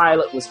thought the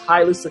pilot was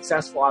highly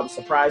successful. I was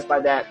surprised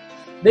by that.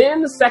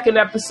 Then the second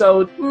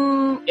episode,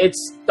 it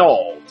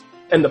stalled.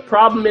 And the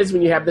problem is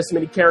when you have this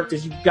many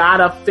characters, you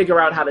gotta figure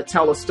out how to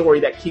tell a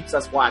story that keeps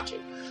us watching.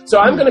 So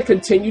I'm going to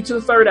continue to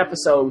the third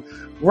episode.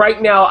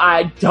 Right now,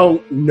 I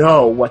don't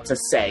know what to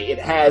say. It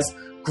has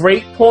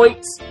great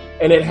points,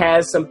 and it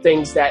has some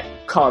things that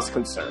cause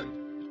concern.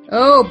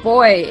 Oh,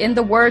 boy. In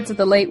the words of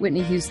the late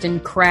Whitney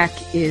Houston, crack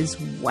is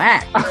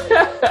whack.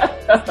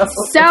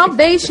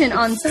 Salvation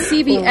on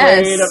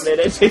CBS.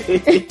 Wait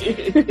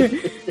a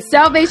minute.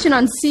 Salvation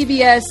on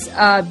CBS.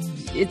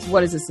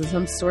 What is this?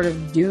 Some sort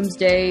of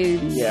doomsday?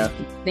 Yeah.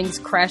 Things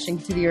crashing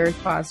to the earth,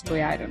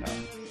 possibly. I don't know.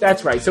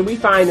 That's right. So we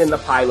find in the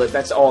pilot,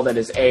 that's all that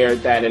is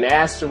aired, that an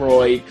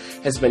asteroid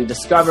has been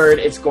discovered.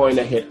 It's going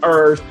to hit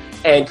Earth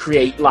and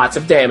create lots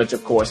of damage,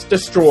 of course,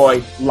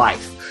 destroy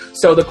life.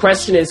 So the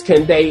question is,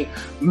 can they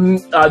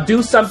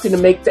do something to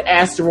make the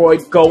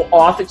asteroid go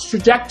off its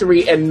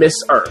trajectory and miss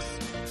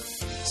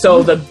Earth?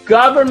 So the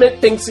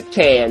government thinks it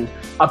can.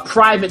 A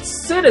private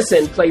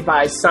citizen, played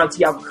by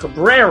Santiago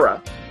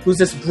Cabrera, who's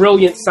this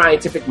brilliant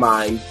scientific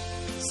mind,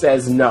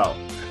 says no.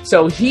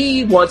 So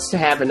he wants to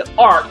have an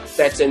ark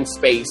that's in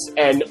space,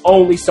 and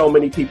only so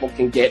many people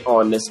can get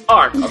on this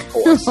ark, of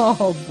course.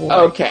 Oh, boy.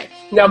 Okay.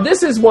 Now,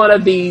 this is one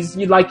of these,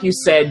 like you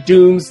said,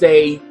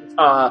 doomsday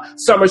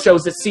summer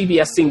shows that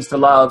CBS seems to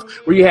love,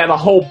 where you have a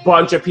whole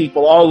bunch of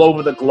people all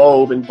over the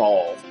globe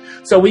involved.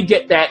 So we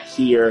get that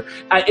here.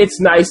 It's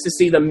nice to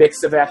see the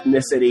mix of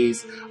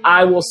ethnicities.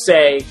 I will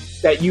say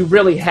that you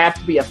really have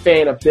to be a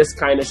fan of this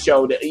kind of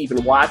show to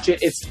even watch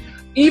it. It's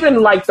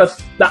even like the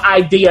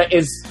idea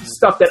is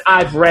stuff that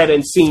I've read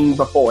and seen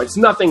before. It's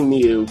nothing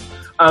new.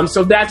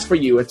 So that's for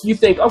you. If you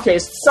think, okay,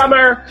 it's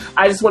summer,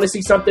 I just want to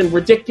see something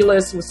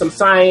ridiculous with some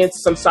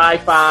science, some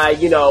sci-fi,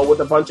 with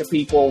a bunch of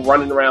people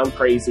running around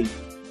crazy,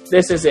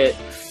 this is it.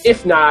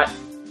 If not,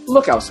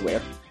 look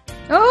elsewhere.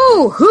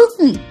 Oh,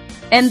 hootin'.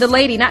 And the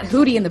lady, not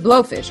Hootie and the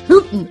Blowfish,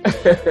 Hootin',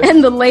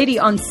 and the lady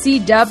on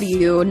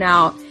CW.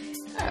 Now,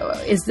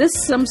 is this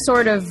some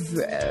sort of,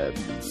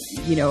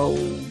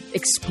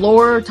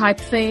 explorer type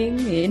thing?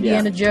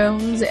 Indiana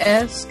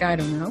Jones-esque? I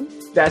don't know.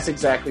 That's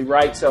exactly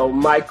right. So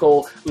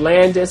Michael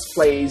Landis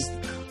plays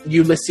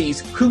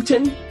Ulysses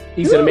Hooten.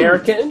 He's an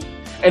American.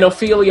 And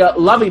Ophelia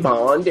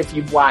Lovibond, if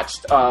you've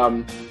watched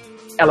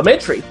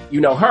Elementary,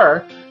 you know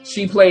her.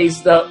 She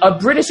plays a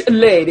British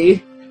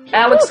lady,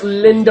 Alex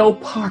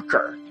Lindo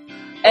Parker.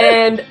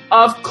 And,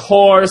 of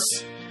course,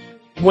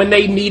 when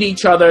they meet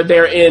each other,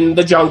 they're in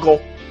the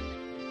jungle.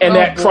 And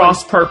at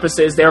cross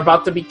purposes, they're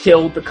about to be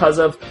killed because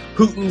of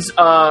Hooten's,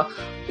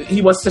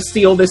 he wants to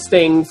steal this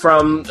thing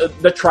from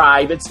the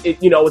tribe.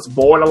 It's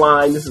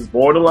borderline. This is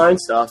borderline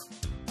stuff.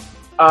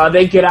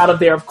 They get out of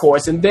there, of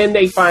course, and then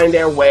they find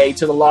their way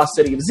to the Lost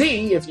City of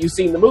Z. If you've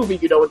seen the movie,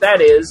 you know what that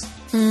is.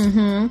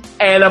 Mm-hmm.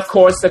 And, of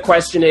course, the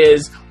question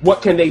is,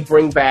 what can they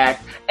bring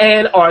back,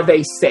 and are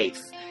they safe?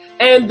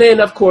 And then,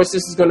 of course,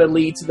 this is going to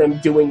lead to them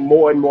doing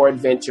more and more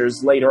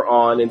adventures later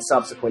on in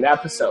subsequent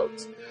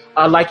episodes.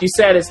 Like you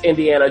said, it's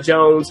Indiana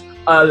Jones.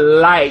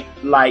 Light.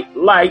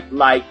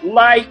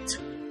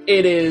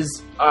 It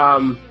is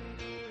something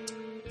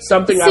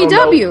CW. I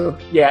don't know.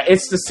 Yeah,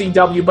 it's the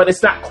CW, but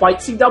it's not quite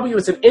CW.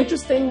 It's an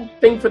interesting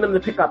thing for them to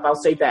pick up. I'll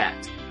say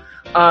that.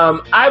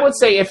 I would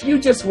say if you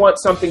just want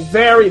something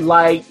very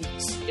light,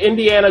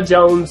 Indiana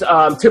Jones,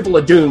 Temple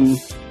of Doom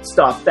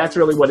stuff, that's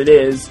really what it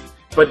is.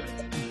 But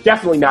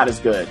definitely not as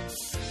good.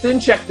 Then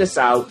check this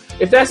out.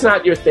 If that's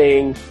not your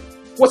thing,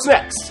 what's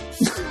next?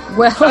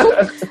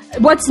 Well,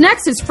 what's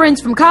next is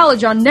Friends from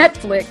College on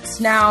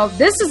Netflix. Now,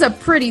 this is a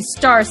pretty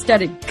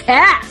star-studded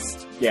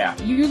cast. Yeah.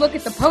 You look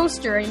at the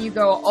poster and you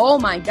go, oh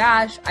my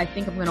gosh, I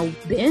think I'm going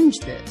to binge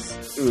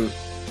this. Mm.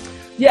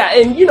 Yeah,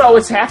 and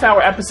it's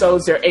half-hour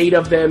episodes. There are 8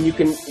 of them. You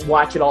can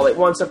watch it all at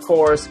once, of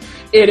course.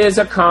 It is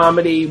a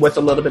comedy with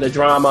a little bit of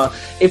drama.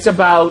 It's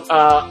about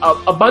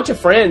a bunch of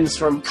friends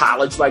from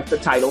college, like the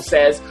title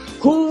says,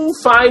 who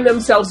find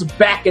themselves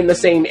back in the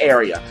same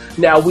area.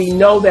 Now, we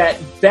know that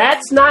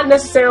that's not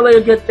necessarily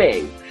a good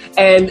thing.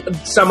 And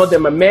some of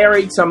them are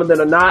married, some of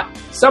them are not.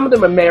 Some of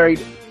them are married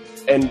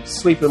and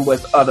sleeping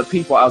with other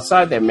people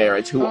outside their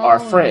marriage who are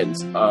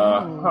friends.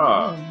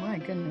 Oh, my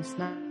goodness,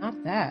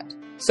 not that.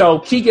 So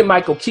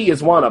Keegan-Michael Key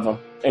is one of them,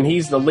 and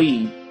he's the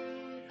lead.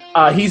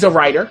 He's a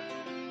writer,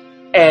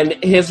 and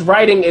his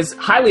writing is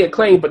highly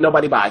acclaimed, but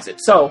nobody buys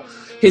it. So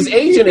his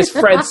agent is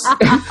Fred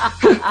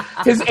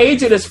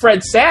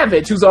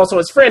Savage, who's also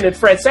his friend, and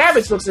Fred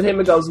Savage looks at him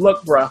and goes,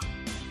 "Look, bruh,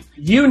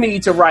 you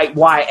need to write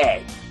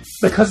YA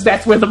because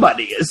that's where the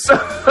money is.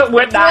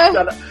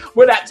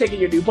 We're not taking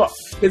your new book."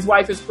 His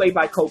wife is played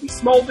by Kobe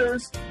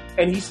Smulders,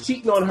 and he's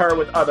cheating on her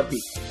with other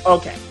people.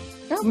 Okay.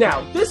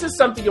 Now, this is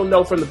something you'll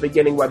know from the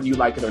beginning whether you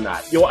like it or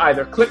not. You'll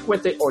either click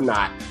with it or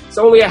not. It's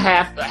only a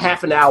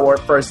half an hour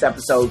first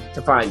episode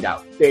to find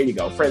out. There you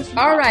go. Friends.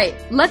 All right.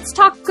 Let's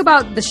talk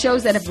about the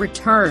shows that have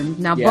returned.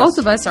 Now, both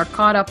of us are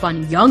caught up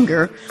on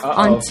Younger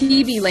on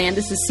TV Land.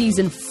 This is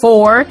season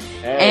 4.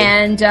 Hey.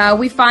 And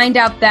we find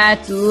out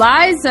that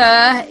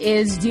Liza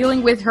is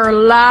dealing with her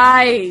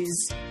lies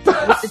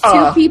with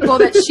the 2 people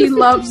that she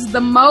loves the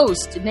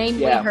most,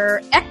 namely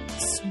her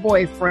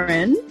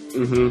ex-boyfriend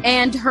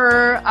and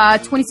her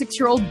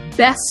 26-year-old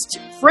best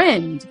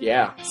friend.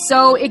 Yeah.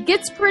 So it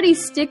gets pretty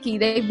sticky.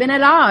 They've been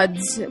at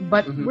odds,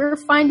 but we're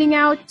finding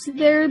out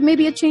there may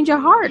be a change of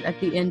heart at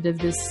the end of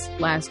this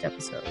last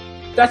episode.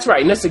 That's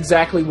right, and that's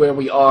exactly where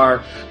we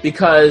are,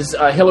 because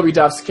Hilary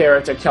Duff's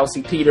character,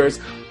 Kelsey Peters,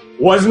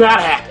 was not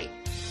happy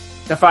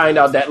to find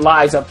out that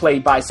Liza,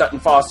 played by Sutton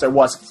Foster,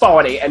 was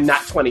 40 and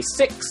not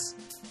 26.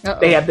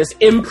 They have this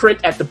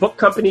imprint at the book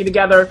company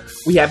together.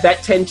 We have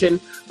that tension,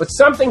 but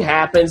something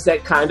happens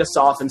that kind of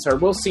softens her.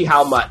 We'll see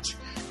how much.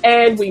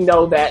 And we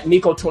know that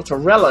Nico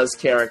Tortorella's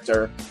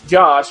character,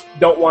 Josh,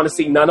 don't want to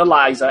see none of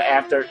Liza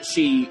after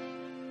she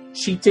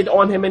cheated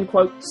on him, in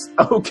quotes.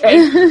 Okay?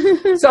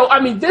 So, I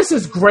mean, this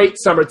is great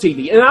summer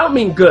TV. And I don't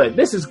mean good.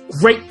 This is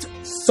great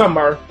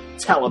summer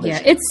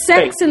television. Yeah, it's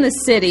Sex in the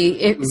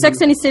City. Sex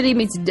in the City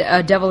meets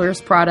Devil Wears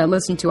Prada.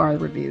 Listen to our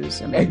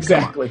reviews. I mean,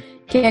 exactly.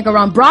 Can't go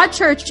wrong.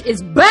 Broadchurch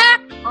is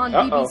back on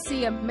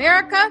BBC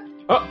America.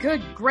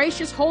 Good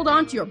gracious, hold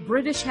on to your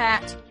British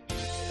hat.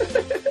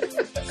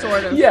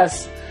 Sort of.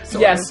 Yes.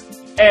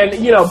 And,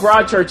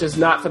 Broadchurch is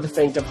not for the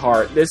faint of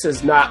heart. This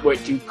is not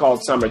what you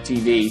call summer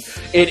TV.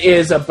 It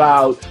is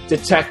about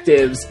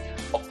detectives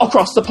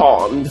across the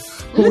pond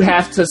who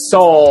have to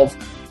solve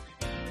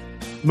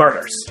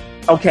murders.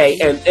 Okay,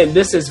 and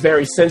this is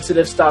very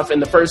sensitive stuff. In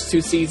the first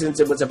 2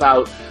 seasons, it was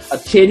about a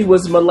kid who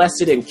was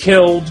molested and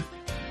killed.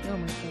 Oh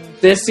my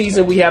God. This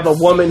season, we have a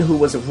woman who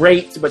was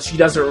raped, but she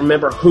doesn't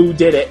remember who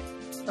did it.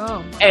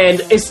 Oh.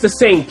 And it's the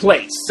same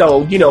place. So,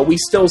 we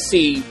still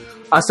see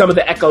some of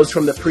the echoes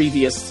from the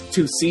previous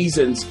 2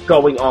 seasons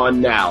going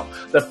on now.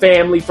 The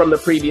family from the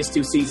previous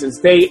 2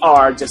 seasons, they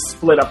are just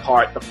split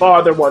apart. The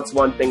father wants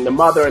one thing, the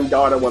mother and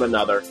daughter want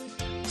another.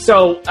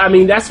 So, I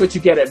mean, that's what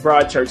you get at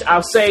Broadchurch.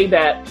 I'll say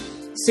that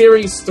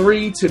Series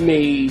 3, to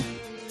me,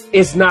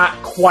 is not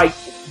quite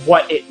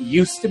what it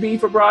used to be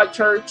for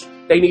Broadchurch.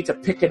 They need to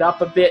pick it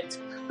up a bit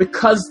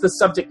because the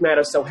subject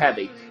matter is so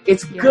heavy.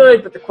 It's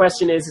good, but the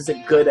question is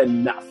it good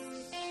enough?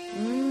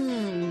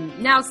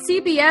 Now,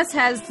 CBS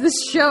has this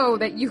show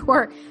that you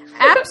are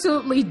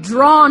absolutely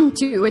drawn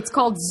to. It's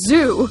called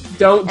Zoo.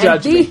 Don't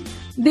judge me.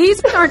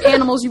 These aren't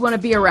animals you want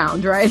to be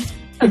around, right?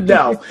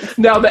 No,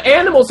 the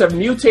animals have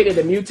mutated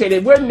and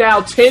mutated. We're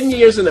now 10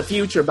 years in the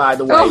future, by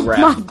the way, Rep.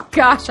 Oh my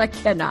gosh, I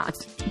cannot.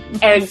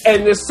 And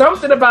there's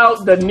something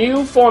about the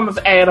new form of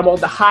animal,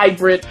 the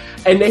hybrid,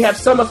 and they have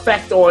some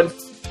effect on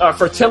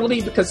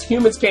fertility because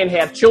humans can't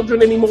have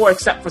children anymore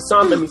except for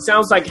some. I mean,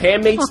 sounds like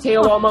Handmaid's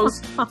Tale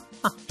almost.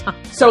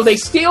 So they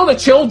steal the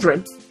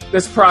children,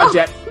 this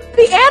project. Oh,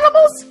 the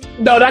animals?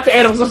 No, not the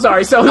animals, I'm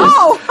sorry. So I'm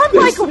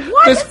like,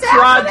 what is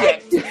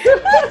project.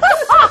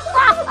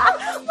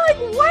 Like,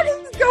 what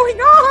is going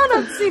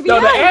on CBS? No,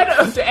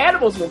 the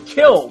animals will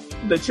kill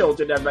the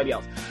children and everybody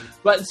else.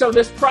 But so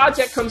this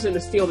project comes in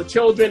to steal the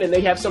children, and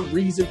they have some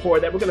reason for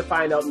it that we're going to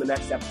find out in the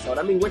next episode.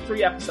 I mean, we're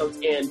 3 episodes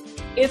in.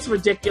 It's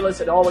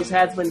ridiculous. It always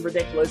has been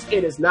ridiculous.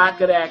 It is not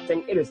good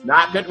acting. It is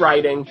not good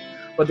writing.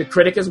 But the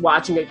critic is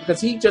watching it because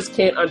he just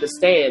can't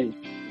understand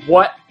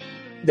what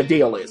the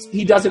deal is.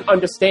 He doesn't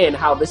understand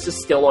how this is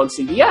still on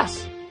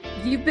CBS.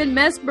 You've been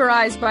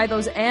mesmerized by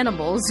those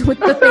animals with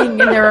the thing in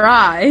their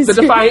eyes. The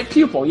defiant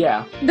pupil,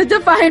 yeah. The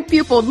defiant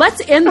pupil.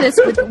 Let's end this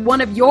with one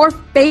of your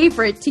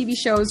favorite TV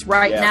shows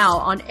right now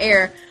on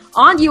air.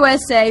 On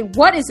USA,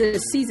 what is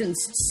it? Season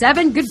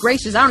 7? Good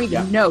gracious, I don't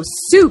even know.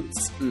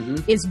 Suits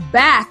is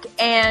back,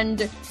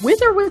 and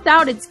with or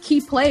without its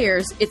key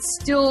players, it's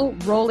still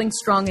rolling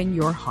strong in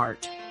your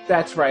heart.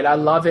 That's right. I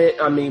love it.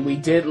 I mean, we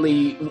did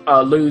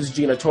lose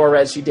Gina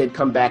Torres. She did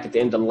come back at the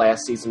end of the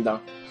last season, though.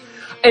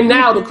 And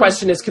now the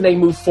question is, can they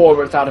move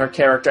forward without her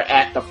character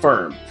at the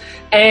firm?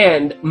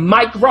 And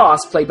Mike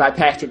Ross, played by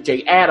Patrick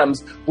J.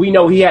 Adams, we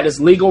know he had his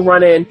legal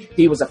run-in.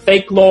 He was a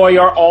fake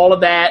lawyer, all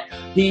of that.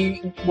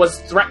 He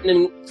was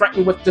threatened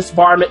with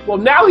disbarment. Well,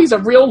 now he's a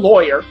real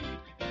lawyer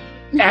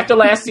after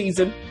last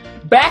season,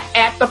 back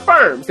at the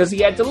firm because he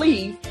had to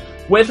leave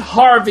with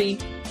Harvey,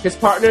 his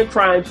partner in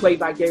crime, played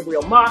by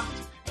Gabriel Macht.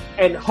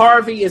 And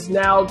Harvey is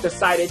now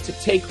decided to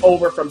take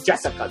over from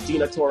Jessica,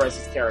 Gina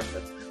Torres'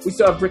 character. We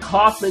still have Rick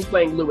Hoffman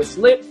playing Louis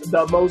Litt,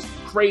 the most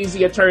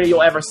crazy attorney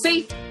you'll ever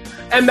see.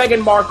 And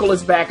Meghan Markle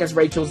is back as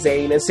Rachel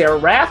Zane, and Sarah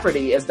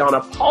Rafferty as Donna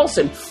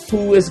Paulson,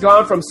 who has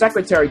gone from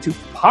secretary to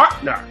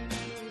partner.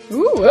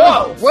 Ooh,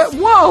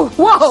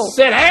 whoa.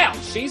 Sit down,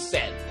 she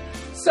said.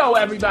 So,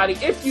 everybody,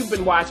 if you've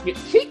been watching it,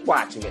 keep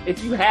watching it.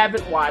 If you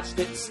haven't watched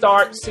it,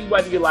 start, see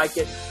whether you like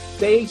it.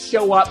 They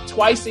show up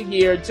twice a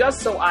year just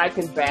so I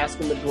can bask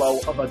in the glow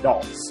of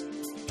adults.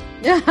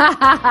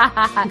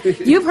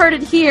 You've heard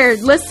it here.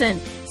 Listen,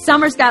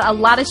 summer's got a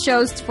lot of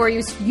shows for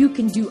you, so you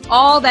can do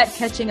all that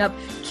catching up.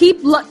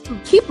 Keep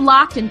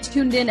locked and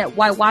tuned in at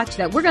Why Watch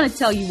That. We're going to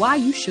tell you why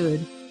you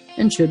should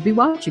and should be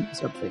watching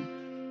something.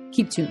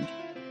 Keep tuned.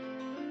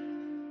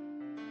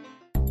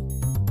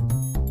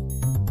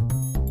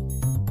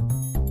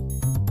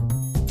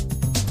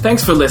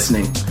 Thanks for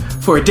listening.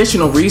 For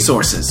additional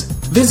resources,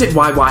 visit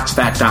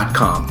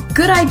whywatchthat.com.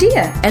 Good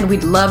idea, and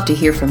we'd love to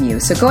hear from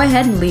you. So go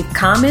ahead and leave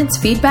comments,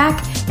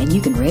 feedback, and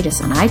you can rate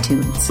us on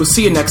iTunes. We'll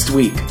see you next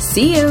week.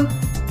 See you.